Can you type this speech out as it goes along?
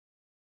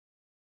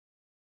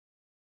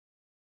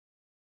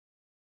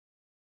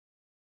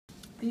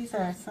These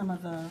are some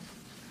of the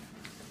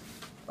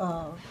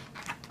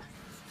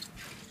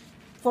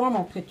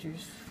formal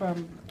pictures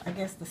from, I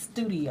guess, the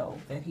studio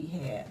that he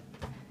had.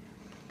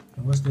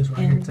 And what's this right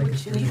here? And Take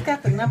us through. he's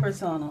got the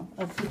numbers on them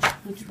of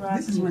which Rocky.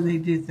 This is when they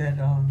did that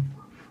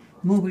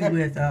movie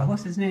with,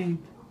 what's his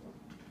name?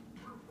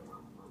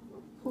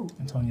 Who?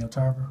 Antonio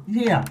Tarver.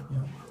 Yeah.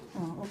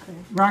 Oh, okay.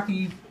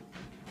 Rocky,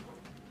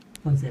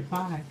 was it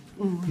 5?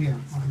 Mm-hmm. Yeah,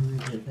 I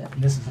remember that.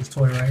 And this is his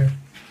toy right here.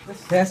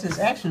 That's his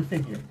action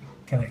figure.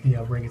 Can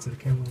I bring it to the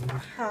camera?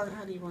 How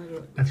do you want to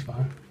do it? That's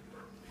fine.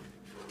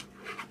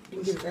 You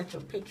can get that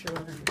your picture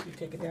on it if you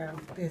take it down.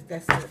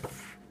 That's the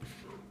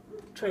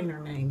trainer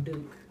name,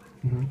 Duke.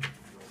 Mm-hmm.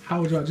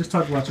 How would y'all, just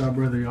talk about y'all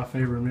brother, y'all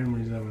favorite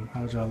memories of him?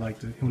 How would y'all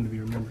like him to be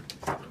remembered?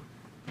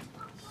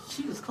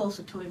 She was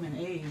closer to him in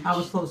age. I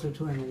was closer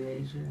to him in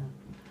age, yeah.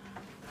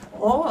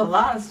 Oh, a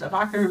lot of stuff.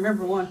 I can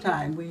remember one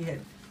time we had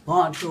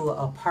gone to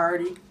a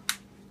party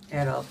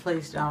at a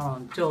place down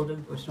on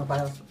Tilden, which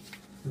nobody else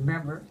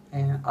remembered,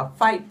 and a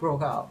fight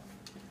broke out.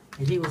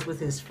 And he was with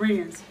his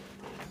friends,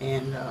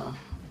 and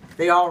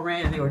they all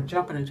ran and they were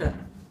jumping into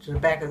the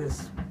back of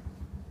this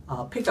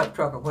pickup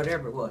truck or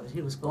whatever it was.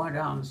 He was going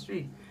down the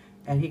street,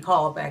 and he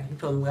called back. He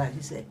told them guys,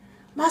 he said,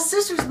 "My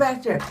sister's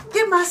back there.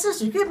 Get my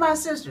sisters. Get my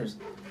sisters."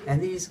 And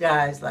these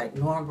guys like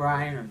Norm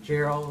Bryan or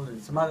Gerald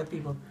and some other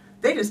people,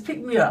 they just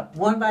picked me up,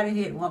 one by the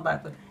head, one by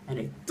the foot, and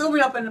they threw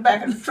me up in the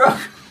back of the truck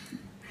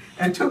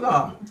and took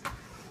off.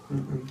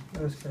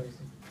 It was crazy.